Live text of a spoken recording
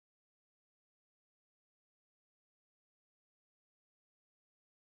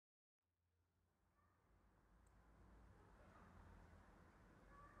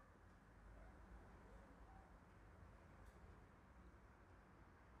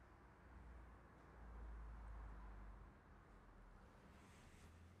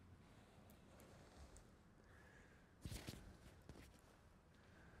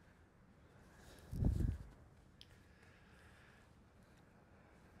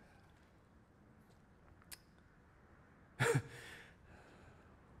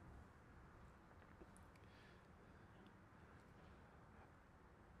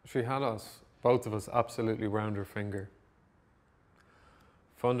She had us, both of us, absolutely round her finger.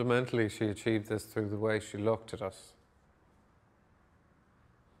 Fundamentally, she achieved this through the way she looked at us.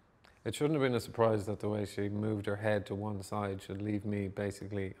 It shouldn't have been a surprise that the way she moved her head to one side should leave me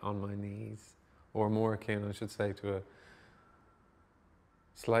basically on my knees, or more akin, I should say, to a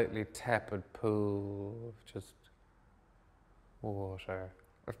slightly tepid pool of just water.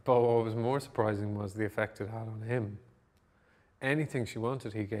 But what was more surprising was the effect it had on him. Anything she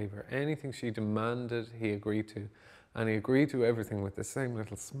wanted, he gave her. Anything she demanded, he agreed to. And he agreed to everything with the same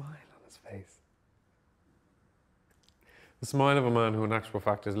little smile on his face. The smile of a man who in actual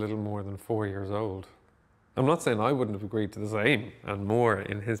fact is little more than 4 years old. I'm not saying I wouldn't have agreed to the same and more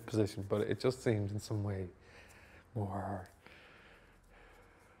in his position, but it just seemed in some way more,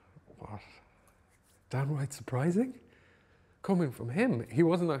 downright surprising? Coming from him. He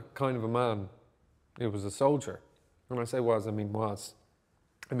wasn't that kind of a man. He was a soldier. When I say was, I mean was.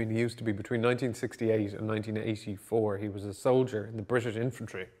 I mean, he used to be between 1968 and 1984. He was a soldier in the British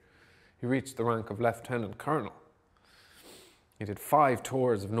infantry. He reached the rank of lieutenant colonel. He did 5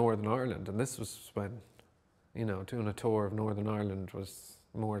 tours of Northern Ireland, and this was when, you know, doing a tour of Northern Ireland was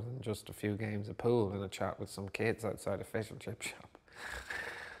more than just a few games of pool and a chat with some kids outside a fish and chip shop.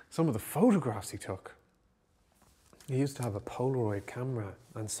 Some of the photographs he took. He used to have a Polaroid camera,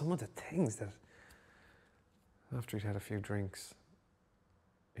 and some of the things that, after he'd had a few drinks,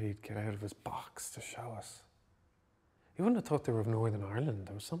 he'd get out of his box to show us. You wouldn't have thought they were of Northern Ireland.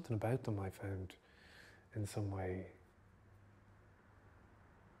 There was something about them I found in some way,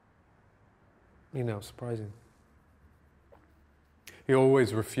 you know, surprising. He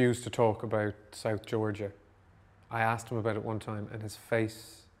always refused to talk about South Georgia. I asked him about it one time and his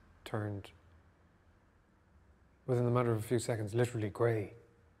face turned, within the matter of a few seconds, literally grey.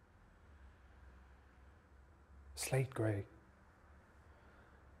 Slate grey.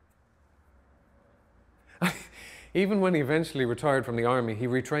 Even when he eventually retired from the army, he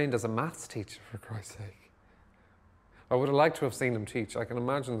retrained as a maths teacher, for Christ's sake. I would have liked to have seen him teach. I can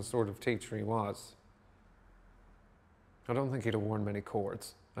imagine the sort of teacher he was. I don't think he'd have worn many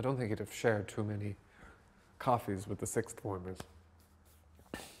cords. I don't think he'd have shared too many coffees with the sixth formers.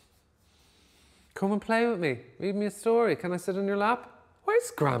 Come and play with me. Read me a story. Can I sit on your lap?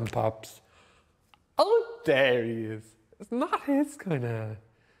 Where's Grandpops? Oh, there he is. It's not his kind of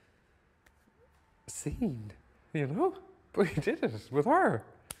scene, you know? But he did it with her.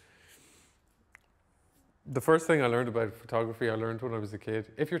 The first thing I learned about photography, I learned when I was a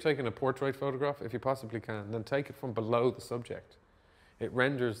kid. If you're taking a portrait photograph, if you possibly can, then take it from below the subject. It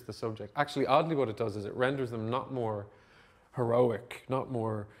renders the subject. Actually, oddly what it does is it renders them not more heroic, not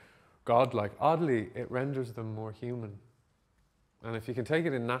more godlike. Oddly, it renders them more human. And if you can take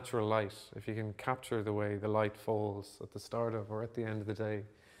it in natural light, if you can capture the way the light falls at the start of or at the end of the day,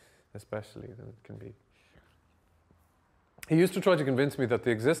 especially, then it can be. He used to try to convince me that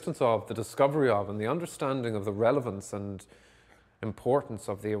the existence of, the discovery of, and the understanding of the relevance and importance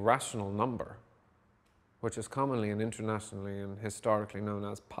of the irrational number, which is commonly and internationally and historically known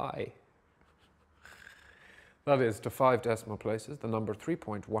as pi, that is, to 5 decimal places, the number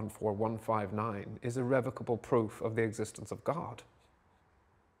 3.14159 is irrevocable proof of the existence of God.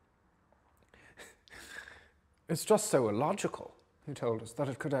 It's just so illogical, he told us, that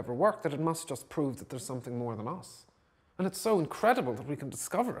it could ever work, that it must just prove that there's something more than us. And it's so incredible that we can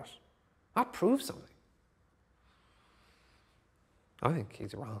discover it. That proves something. I think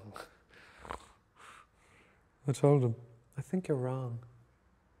he's wrong. I told him, I think you're wrong.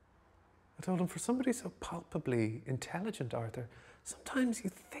 I told him, for somebody so palpably intelligent, Arthur, sometimes you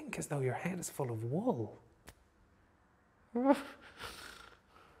think as though your head is full of wool.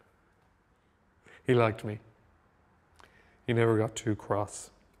 He liked me. He never got too cross.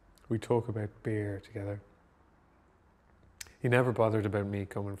 We talk about beer together. He never bothered about me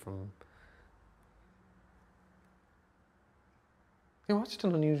coming from... He watched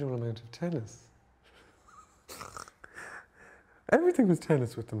an unusual amount of tennis. Everything was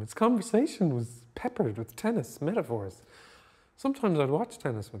tennis with him. His conversation was peppered with tennis metaphors. Sometimes I'd watch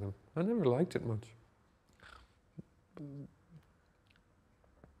tennis with him. I never liked it much.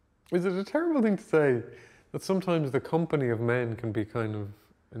 Is it a terrible thing to say that sometimes the company of men can be kind of,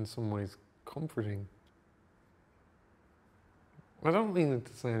 in some ways, comforting? I don't mean it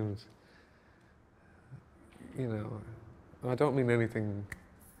to sound, you know, I don't mean anything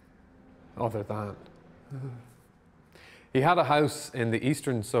other than. He had a house in the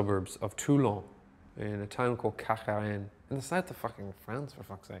eastern suburbs of Toulon, in a town called Cacharène, in the south of fucking France, for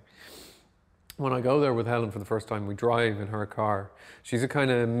fuck's sake. When I go there with Helen for the first time, we drive in her car. She's a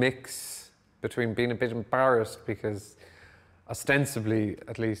kind of mix between being a bit embarrassed because ostensibly,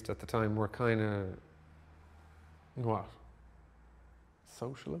 at least at the time, were kind of, what,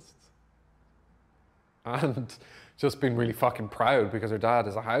 socialists? And just being really fucking proud because her dad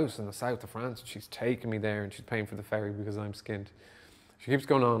has a house in the south of France and she's taking me there and she's paying for the ferry because I'm skint. She keeps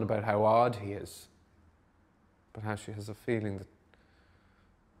going on about how odd he is, but how she has a feeling that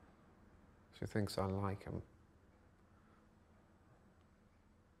she thinks I like him.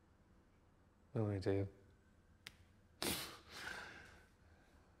 No idea.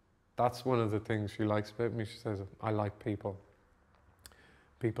 That's one of the things she likes about me. She says, I like people.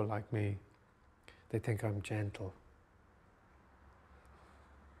 People like me. They think I'm gentle.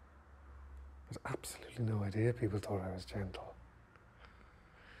 I had absolutely no idea people thought I was gentle.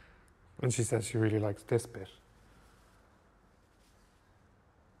 And she says she really likes this bit.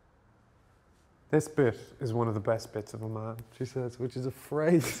 This bit is one of the best bits of a man, she says, which is a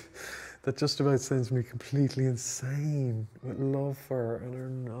phrase that just about sends me completely insane with love for her and her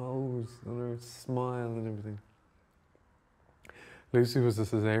nose and her smile and everything. Lucy was a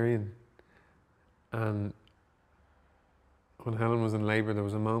cesarean, and when Helen was in labour, there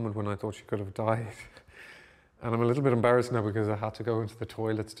was a moment when I thought she could have died. And I'm a little bit embarrassed now because I had to go into the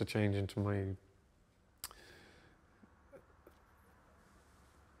toilets to change into my...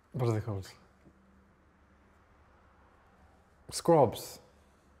 What are they called? Scrubs.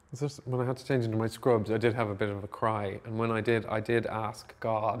 When I had to change into my scrubs, I did have a bit of a cry. And when I did ask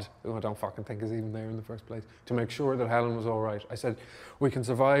God, who I don't fucking think is even there in the first place, to make sure that Helen was all right. I said, we can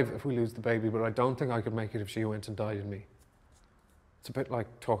survive if we lose the baby, but I don't think I could make it if she went and died in me. It's a bit like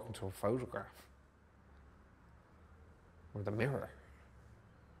talking to a photograph. Or the mirror.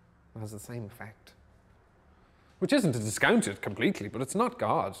 It has the same effect. Which isn't to discount it completely, but it's not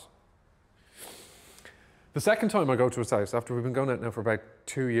God. The second time I go to his house, after we've been going out now for about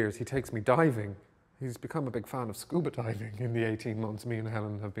 2 years, he takes me diving. He's become a big fan of scuba diving in the 18 months me and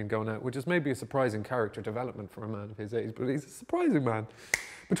Helen have been going out, which is maybe a surprising character development for a man of his age, but he's a surprising man.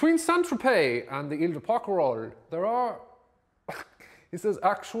 Between Saint-Tropez and the Ile de Poquerolles, there are, he says,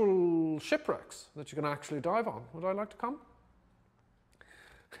 actual shipwrecks that you can actually dive on. Would I like to come?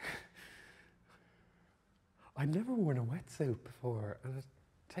 I'd never worn a wetsuit before, and it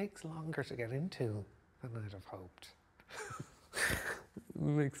takes longer to get into than I'd have hoped. It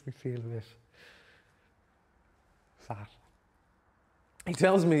makes me feel a bit fat. He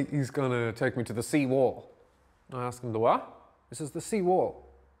tells me he's going to take me to the sea wall. I ask him, the what? He says, the sea wall.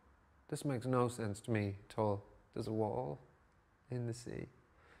 This makes no sense to me at all. There's a wall in the sea.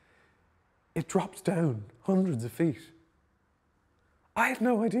 It drops down hundreds of feet. I had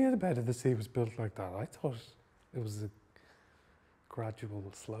no idea the bed of the sea was built like that. I thought it was a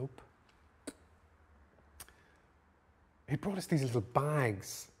gradual slope. He brought us these little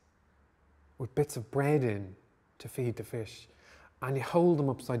bags with bits of bread in to feed the fish. And you hold them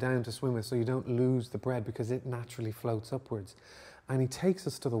upside down to swim with so you don't lose the bread because it naturally floats upwards. And he takes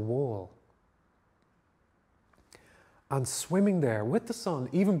us to the wall. And swimming there with the sun,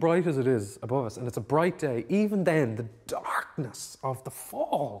 even bright as it is above us, and it's a bright day, even then the darkness of the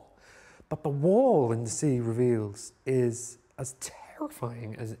fall that the wall in the sea reveals is as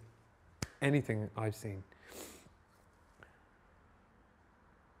terrifying as anything I've seen.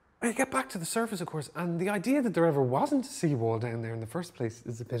 And you get back to the surface, of course, and the idea that there ever wasn't a seawall down there in the first place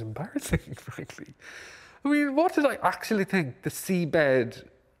is a bit embarrassing, frankly. I mean, what did I actually think the seabed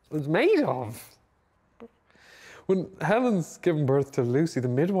was made of? When Helen's given birth to Lucy, the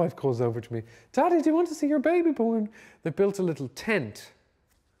midwife calls over to me, Daddy, do you want to see your baby born? They built a little tent.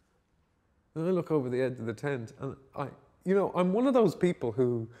 And I look over the edge of the tent, and I'm one of those people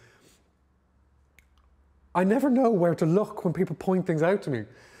who, I never know where to look when people point things out to me.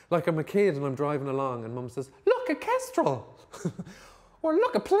 Like I'm a kid and I'm driving along and Mum says, look, a kestrel, or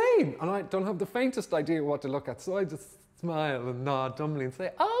look, a plane. And I don't have the faintest idea what to look at. So I just smile and nod dumbly and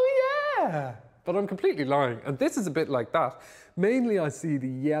say, oh yeah. But I'm completely lying. And this is a bit like that. Mainly I see the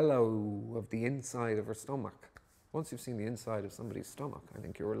yellow of the inside of her stomach. Once you've seen the inside of somebody's stomach, I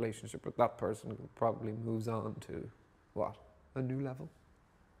think your relationship with that person probably moves on to, what, a new level?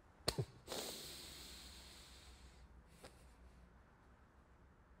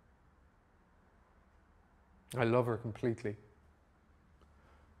 I love her completely,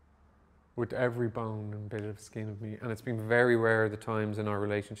 with every bone and bit of skin of me. And it's been very rare the times in our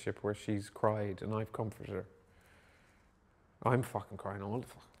relationship where she's cried and I've comforted her. I'm fucking crying all the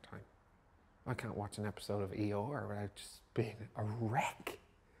fucking time. I can't watch an episode of ER without just being a wreck.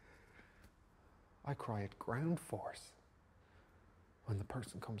 I cry at ground force when the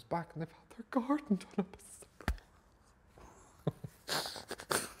person comes back and they've had their garden done up.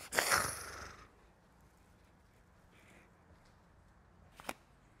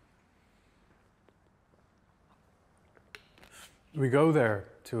 we go there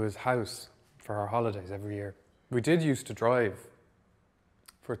to his house for our holidays every year. We did used to drive.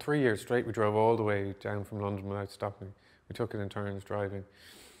 For 3 years straight, we drove all the way down from London without stopping. We took it in turns driving.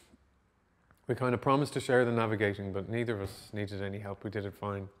 We kind of promised to share the navigating, but neither of us needed any help. We did it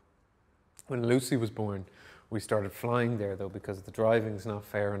fine. When Lucy was born, we started flying there though, because the driving's not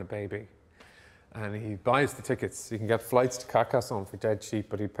fair on a baby. And he buys the tickets. You can get flights to Carcassonne for dead cheap,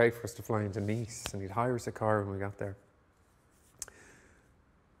 but he'd pay for us to fly into Nice, and he'd hire us a car when we got there.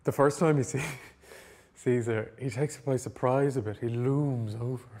 The first time he sees her, he takes her by surprise a bit. He looms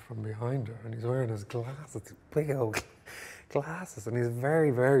over from behind her, and he's wearing his glasses, big old glasses, and he's a very,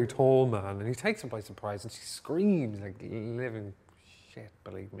 very tall man, and he takes her by surprise, and she screams like living shit,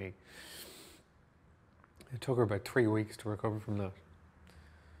 believe me. It took her about 3 weeks to recover from that.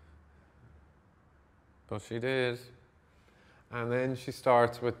 But she did. And then she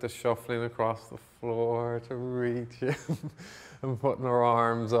starts with the shuffling across the floor to reach him and putting her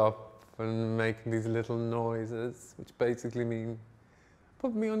arms up and making these little noises, which basically mean,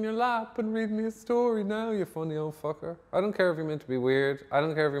 put me on your lap and read me a story now, you funny old fucker. I don't care if you're meant to be weird. I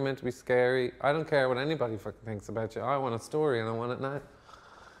don't care if you're meant to be scary. I don't care what anybody fucking thinks about you. I want a story and I want it now.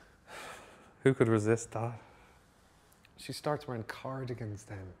 Who could resist that? She starts wearing cardigans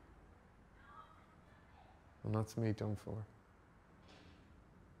then. And that's me done for.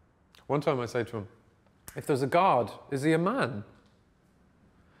 One time I said to him, if there's a God, is he a man?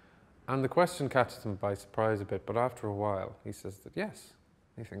 And the question catches him by surprise a bit, but after a while he says that yes,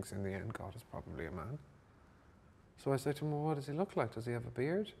 he thinks in the end God is probably a man. So I say to him, well, what does he look like? Does he have a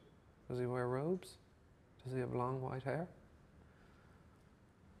beard? Does he wear robes? Does he have long white hair?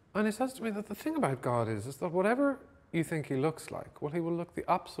 And he says to me that the thing about God is that whatever you think he looks like, well, he will look the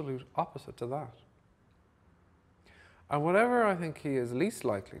absolute opposite to that. And whatever I think he is least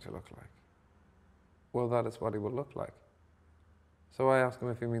likely to look like, well, that is what he will look like. So I ask him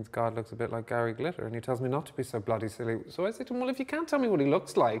if he means God looks a bit like Gary Glitter, and he tells me not to be so bloody silly. So I say to him, well, if you can't tell me what he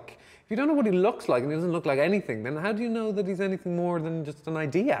looks like, if you don't know what he looks like and he doesn't look like anything, then how do you know that he's anything more than just an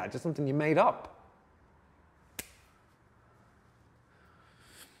idea, just something you made up?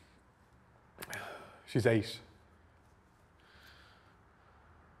 She's 8.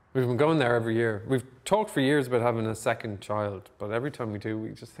 We've been going there every year. We've talked for years about having a second child, but every time we do,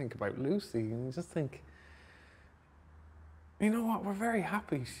 we just think about Lucy, and we just think, you know what, we're very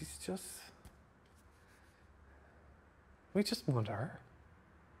happy. We just want her.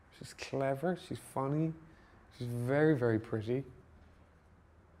 She's clever, she's funny, she's very, very pretty.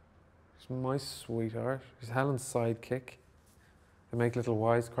 She's my sweetheart. She's Helen's sidekick. They make little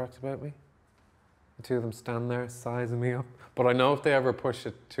wisecracks about me. The two of them stand there sizing me up. But I know if they ever push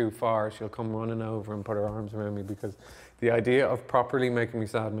it too far, she'll come running over and put her arms around me, because the idea of properly making me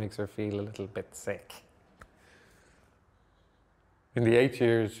sad makes her feel a little bit sick. In the 8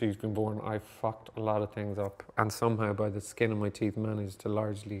 years she's been born, I fucked a lot of things up, and somehow by the skin of my teeth managed to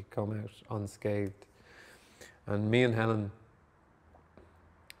largely come out unscathed. And me and Helen,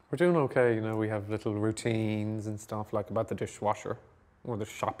 we're doing okay, you know, we have little routines and stuff, like about the dishwasher, or the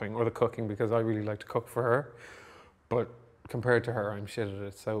shopping, or the cooking, because I really like to cook for her. But compared to her, I'm shit at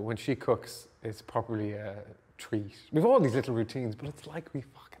it. So when she cooks, it's probably a treat. We've all these little routines, but it's like we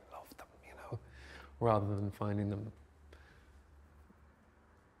fucking love them, you know, rather than finding them,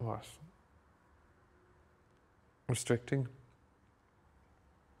 what? Restricting.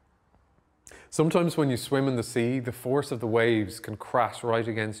 Sometimes when you swim in the sea, the force of the waves can crash right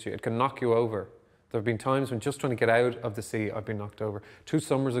against you. It can knock you over. There have been times when just trying to get out of the sea, I've been knocked over. 2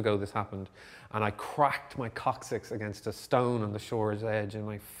 summers ago this happened, and I cracked my coccyx against a stone on the shore's edge, and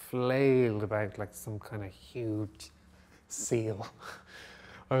I flailed about like some kind of huge seal.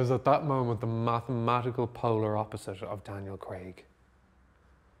 I was at that moment the mathematical polar opposite of Daniel Craig.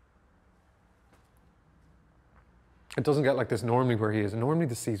 It doesn't get like this normally where he is. Normally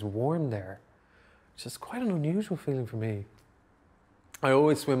the sea's warm there. It's just quite an unusual feeling for me. I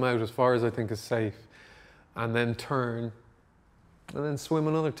always swim out as far as I think is safe, and then turn, and then swim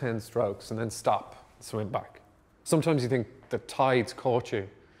another 10 strokes, and then stop, swim back. Sometimes you think the tide's caught you.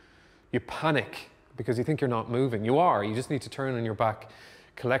 You panic because you think you're not moving. You are. You just need to turn on your back,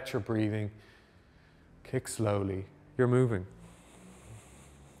 collect your breathing, kick slowly. You're moving.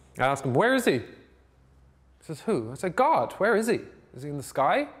 I ask him, where is he? He says, who? I say, God. Where is he? Is he in the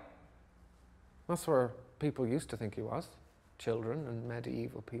sky? That's where people used to think he was. Children and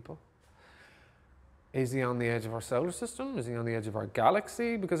medieval people. Is he on the edge of our solar system? Is he on the edge of our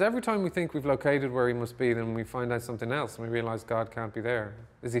galaxy? Because every time we think we've located where he must be, then we find out something else and we realize God can't be there.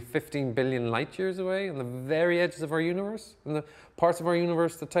 Is he 15 billion light years away on the very edges of our universe? In the parts of our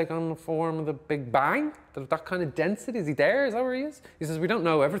universe that take on the form of the Big Bang? That kind of density? Is he there? Is that where he is? He says, we don't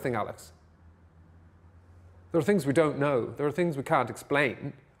know everything, Alex. There are things we don't know. There are things we can't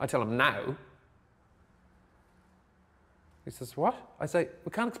explain. I tell him now. He says, what? I say,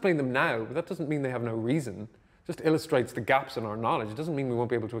 we can't explain them now, but that doesn't mean they have no reason. It just illustrates the gaps in our knowledge. It doesn't mean we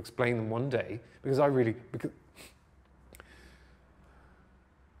won't be able to explain them one day, because I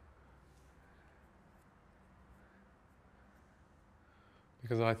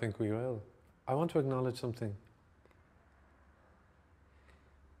think we will. I want to acknowledge something.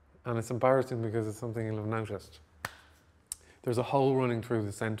 And it's embarrassing because it's something you'll have noticed. There's a hole running through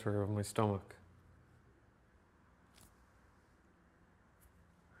the center of my stomach.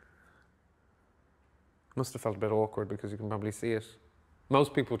 Must have felt a bit awkward because you can probably see it.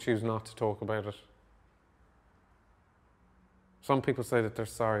 Most people choose not to talk about it. Some people say that they're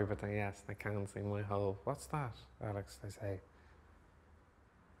sorry, but yes, they can see my hole. What's that, Alex? They say.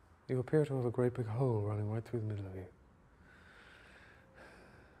 You appear to have a great big hole running right through the middle of you.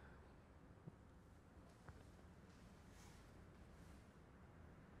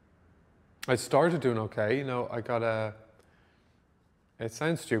 I started doing okay. You know, it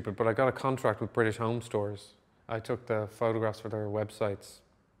sounds stupid, but I got a contract with British Home Stores. I took the photographs for their websites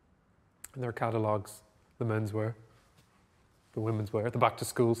and their catalogues, the menswear, the women's wear, the back to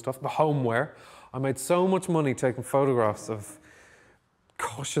school stuff, the homeware. I made so much money taking photographs of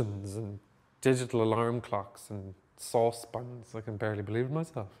cushions and digital alarm clocks and saucepans. I can barely believe it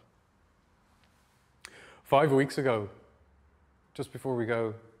myself. 5 weeks ago, just before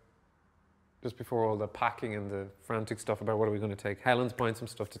all the packing and the frantic stuff about what are we going to take, Helen's buying some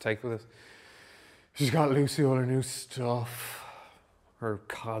stuff to take with us. She's got Lucy all her new stuff, her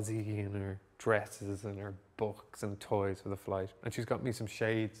cosy and her dresses and her books and toys for the flight. And she's got me some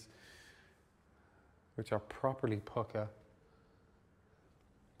shades, which are properly pucka.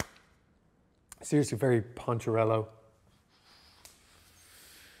 Seriously, very Poncherello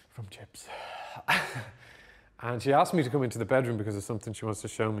from Chips. And she asked me to come into the bedroom because of something she wants to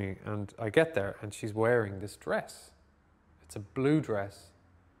show me. And I get there and she's wearing this dress. It's a blue dress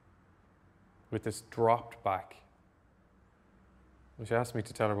with this dropped back. And she asked me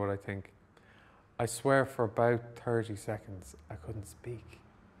to tell her what I think. I swear for about 30 seconds I couldn't speak.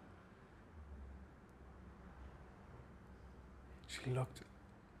 She looked.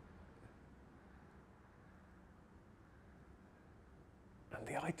 And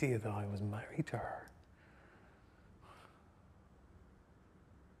the idea that I was married to her,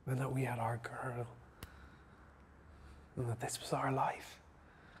 and that we had our girl, and that this was our life.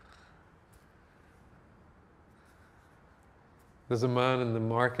 There's a man in the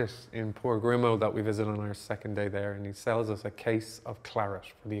market in Port Grimo that we visit on our second day there, and he sells us a case of claret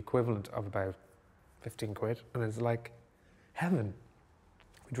for the equivalent of about 15 quid, and it's like heaven.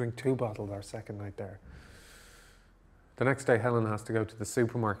 We drink 2 bottles our second night there. The next day Helen has to go to the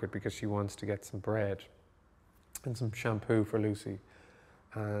supermarket because she wants to get some bread and some shampoo for Lucy.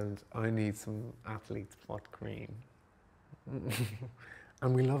 And I need some athlete's foot cream.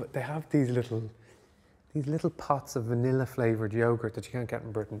 And we love it. They have these little pots of vanilla flavoured yogurt that you can't get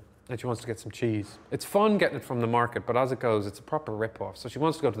in Britain. And she wants to get some cheese. It's fun getting it from the market, but as it goes, it's a proper rip-off. So she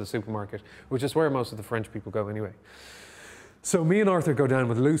wants to go to the supermarket, which is where most of the French people go anyway. So me and Arthur go down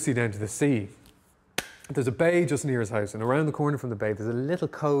with Lucy down to the sea. There's a bay just near his house, and around the corner from the bay, there's a little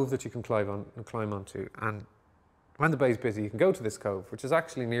cove that you can climb onto. And when the bay's busy, you can go to this cove, which is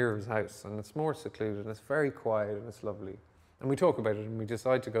actually near his house, and it's more secluded, and it's very quiet, and it's lovely. And we talk about it, and we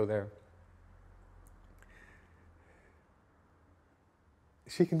decide to go there.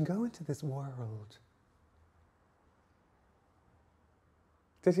 She can go into this world.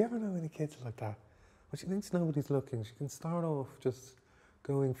 Did you ever know any kids like that? When she thinks nobody's looking, she can start off just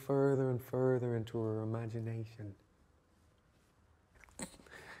going further and further into her imagination.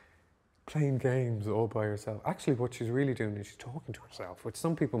 Playing games all by herself. Actually, what she's really doing is she's talking to herself, which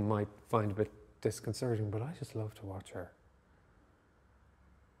some people might find a bit disconcerting, but I just love to watch her.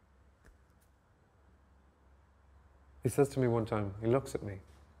 He says to me one time, he looks at me,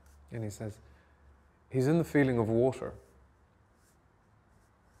 and he says, he's in the feeling of water.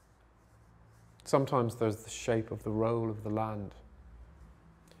 Sometimes there's the shape of the roll of the land.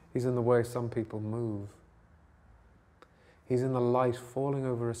 He's in the way some people move. He's in the light falling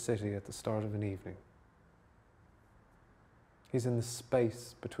over a city at the start of an evening. He's in the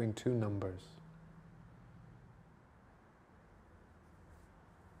space between 2 numbers.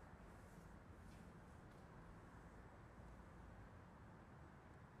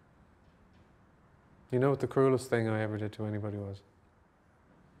 You know what the cruelest thing I ever did to anybody was?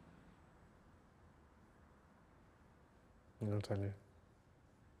 And I'll tell you.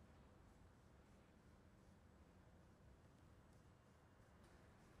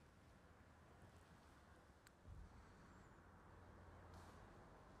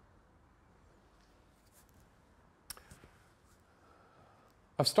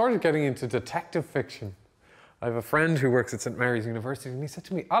 I've started getting into detective fiction. I have a friend who works at St. Mary's University, and he said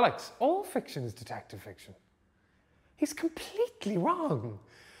to me, Alex, all fiction is detective fiction. He's completely wrong.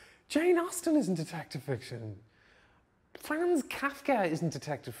 Jane Austen isn't detective fiction. Franz Kafka isn't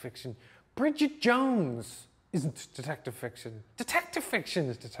detective fiction. Bridget Jones isn't detective fiction. Detective fiction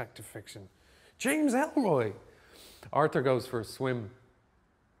is detective fiction. James Ellroy. Arthur goes for a swim.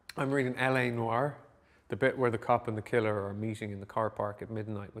 I'm reading L.A. Noire, the bit where the cop and the killer are meeting in the car park at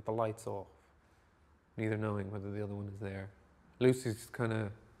midnight with the lights off, neither knowing whether the other one is there. Lucy's kind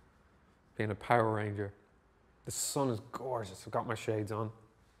of being a Power Ranger. The sun is gorgeous. I've got my shades on.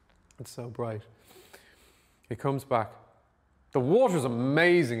 It's so bright. He comes back. The water's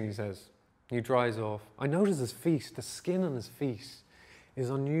amazing, he says. He dries off. I notice his feet, the skin on his feet is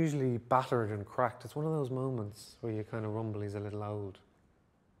unusually battered and cracked. It's one of those moments where you kind of rumble he's a little old.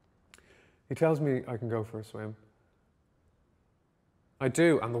 He tells me I can go for a swim. I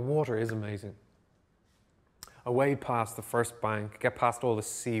do, and the water is amazing. I wade past the first bank, get past all the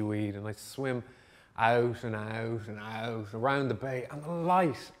seaweed, and I swim out and out and out around the bay. And the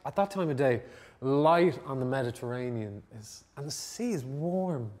light, at that time of day, light on the Mediterranean is, and the sea is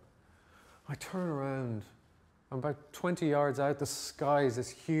warm. I turn around. I'm about 20 yards out. The sky is this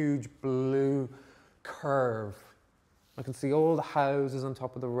huge blue curve. I can see all the houses on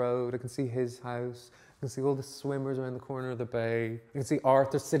top of the road. I can see his house. I can see all the swimmers around the corner of the bay. I can see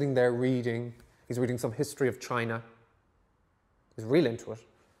Arthur sitting there reading. He's reading some history of China. He's real into it.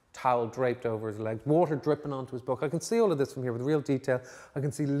 Towel draped over his legs, water dripping onto his book. I can see all of this from here with real detail. I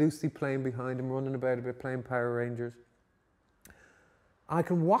can see Lucy playing behind him, running about a bit, playing Power Rangers. I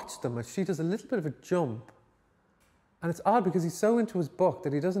can watch them as she does a little bit of a jump. And it's odd because he's so into his book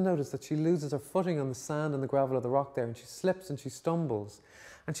that he doesn't notice that she loses her footing on the sand and the gravel of the rock there, and she slips and she stumbles.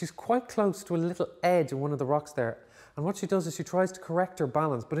 And she's quite close to a little edge of one of the rocks there. And what she does is she tries to correct her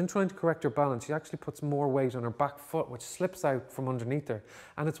balance, but in trying to correct her balance, she actually puts more weight on her back foot, which slips out from underneath her.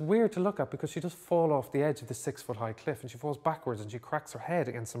 And it's weird to look at because she does fall off the edge of the 6-foot-high cliff, and she falls backwards and she cracks her head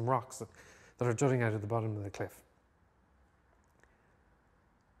against some rocks that are jutting out of the bottom of the cliff.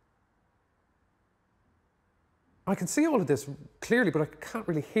 I can see all of this clearly, but I can't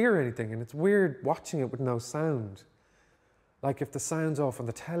really hear anything, and it's weird watching it with no sound. Like if the sound's off on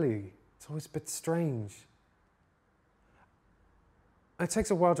the telly, it's always a bit strange. It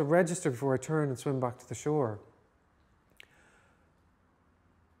takes a while to register before I turn and swim back to the shore.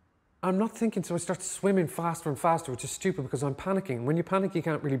 I'm not thinking, so I start swimming faster and faster, which is stupid because I'm panicking. When you panic, you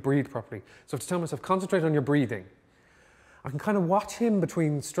can't really breathe properly. So I have to tell myself, concentrate on your breathing. I can kind of watch him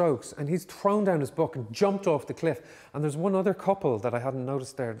between strokes, and he's thrown down his book and jumped off the cliff. And there's one other couple that I hadn't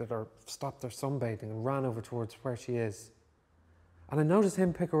noticed there that are stopped their sunbathing and ran over towards where she is. And I noticed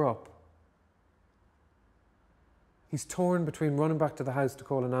him pick her up. He's torn between running back to the house to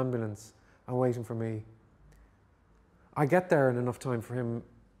call an ambulance and waiting for me. I get there in enough time for him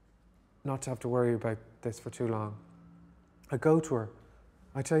not to have to worry about this for too long. I go to her.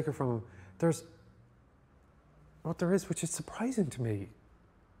 I take her from him. There's what there is, which is surprising to me,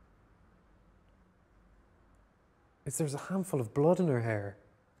 is there's a handful of blood in her hair.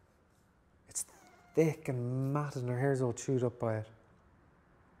 It's thick and matted and her hair's all chewed up by it.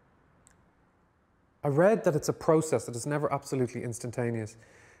 I read that it's a process that is never absolutely instantaneous.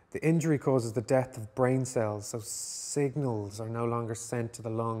 The injury causes the death of brain cells, so signals are no longer sent to the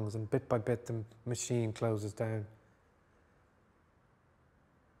lungs, and bit by bit the machine closes down.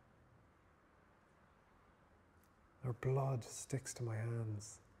 Her blood sticks to my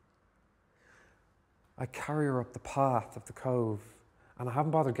hands. I carry her up the path of the cove, and I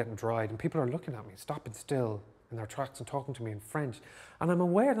haven't bothered getting dried, and people are looking at me, stopping still in their tracks and talking to me in French. And I'm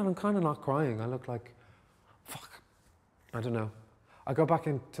aware that I'm kind of not crying. I look like, fuck, I don't know. I go back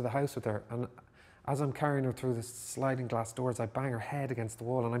into the house with her, and as I'm carrying her through the sliding glass doors, I bang her head against the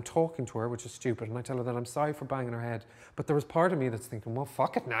wall, and I'm talking to her, which is stupid, and I tell her that I'm sorry for banging her head. But there was part of me that's thinking, well,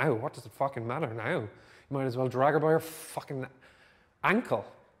 fuck it now. What does it fucking matter now? You might as well drag her by her fucking ankle.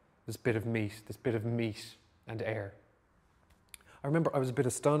 This bit of meat and air. I remember I was a bit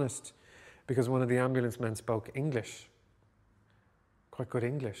astonished because one of the ambulance men spoke English. Quite good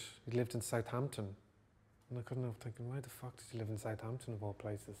English. He lived in Southampton. And I couldn't help thinking, why the fuck did he live in Southampton of all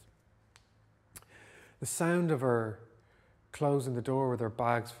places? The sound of her closing the door with her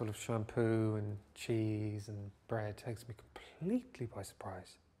bags full of shampoo and cheese and bread takes me completely by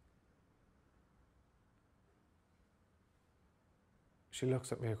surprise. She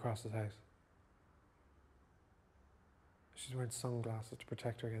looks at me across the house. She's wearing sunglasses to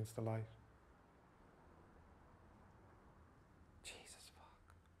protect her against the light. Jesus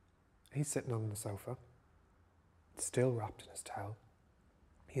fuck. He's sitting on the sofa, still wrapped in his towel.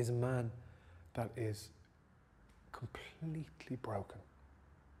 He is a man that is completely broken.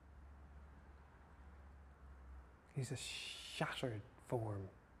 He's a shattered form.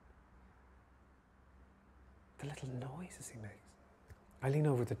 The little noises he makes. I lean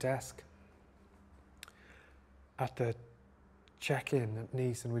over the desk at the check-in at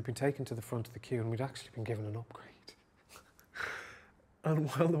Nice, and we'd been taken to the front of the queue, and we'd actually been given an upgrade. And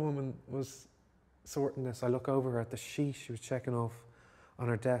while the woman was sorting this, I look over at the sheet she was checking off on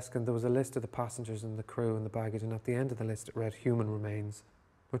her desk, and there was a list of the passengers and the crew and the baggage, and at the end of the list it read human remains,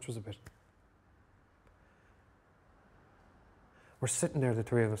 which was a bit. We're sitting there, the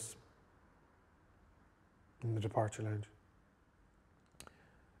three of us, in the departure lounge.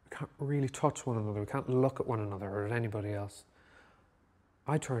 We can't really touch one another, we can't look at one another or at anybody else.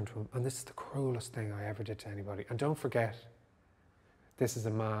 I turned to him, and this is the cruelest thing I ever did to anybody. And don't forget, this is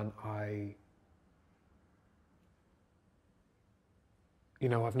a man I've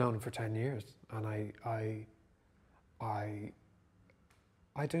known him for 10 years, and I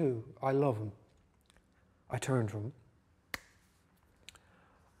love him. I turn to him.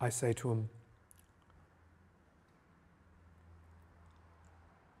 I say to him,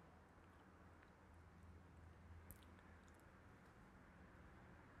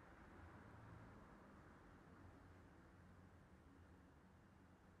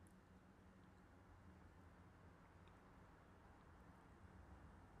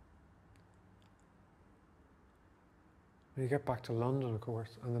 you get back to London, of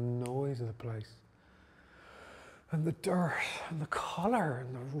course, and the noise of the place, and the dirt, and the colour,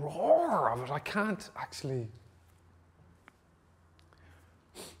 and the roar of it, I can't actually...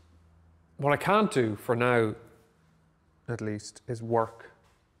 What I can't do, for now, at least, is work.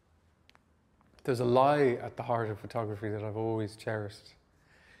 There's a lie at the heart of photography that I've always cherished.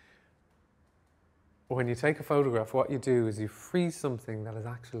 When you take a photograph, what you do is you freeze something that is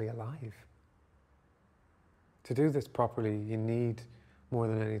actually alive. To do this properly, you need, more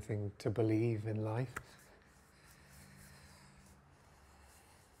than anything, to believe in life.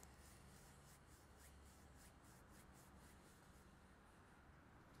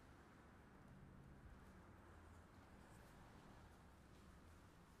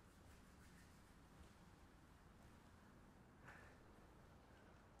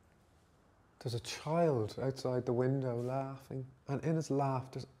 There's a child outside the window laughing, and in his laugh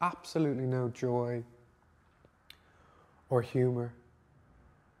there's absolutely no joy or humour.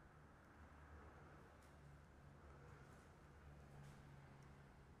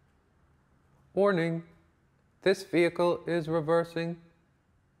 Warning, this vehicle is reversing.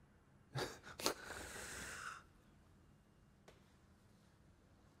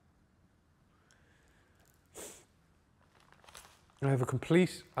 I have a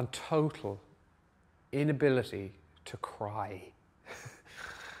complete and total inability to cry.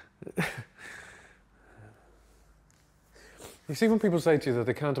 You see, when people say to you that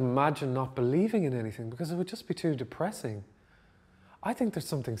they can't imagine not believing in anything because it would just be too depressing, I think there's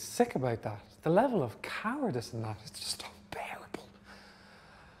something sick about that. The level of cowardice in that is just unbearable.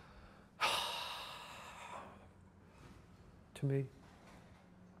 To me.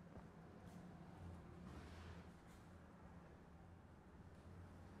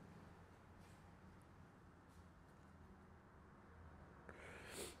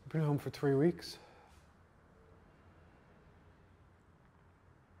 I've been home for 3 weeks.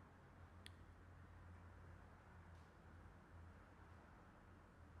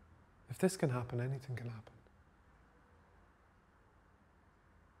 If this can happen, anything can happen.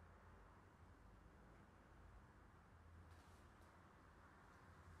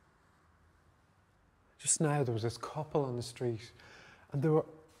 Just now there was this couple on the street and they were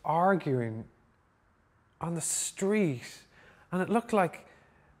arguing on the street, and it looked like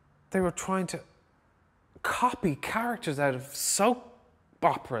they were trying to copy characters out of soap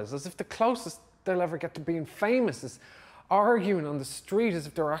operas, as if the closest they'll ever get to being famous is arguing on the street as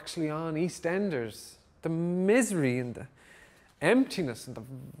if they were actually on EastEnders. The misery and the emptiness and the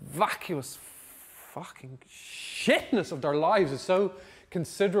vacuous fucking shitness of their lives is so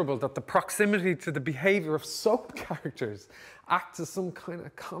considerable that the proximity to the behaviour of soap characters acts as some kind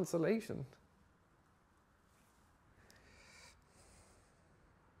of consolation.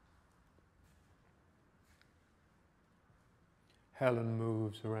 Helen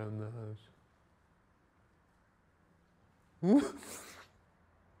moves around the house.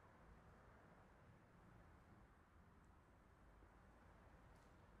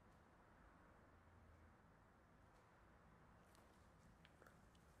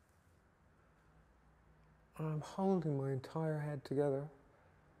 I'm holding my entire head together.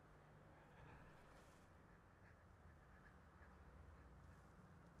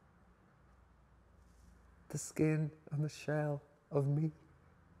 The skin and the shell of me.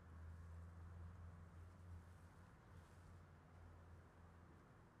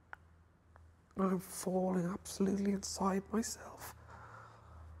 I'm falling absolutely inside myself.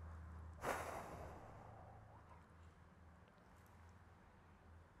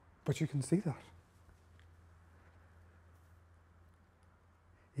 But you can see that.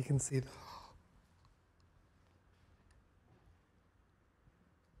 You can see that.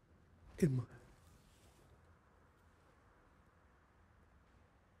 In my...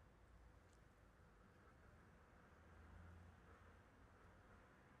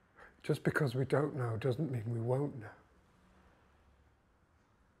 Just because we don't know doesn't mean we won't know.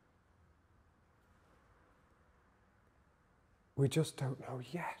 We just don't know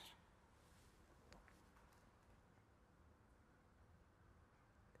yet.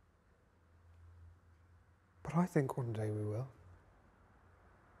 But I think one day we will.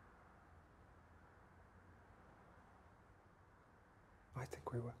 I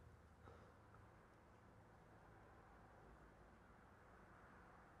think we will.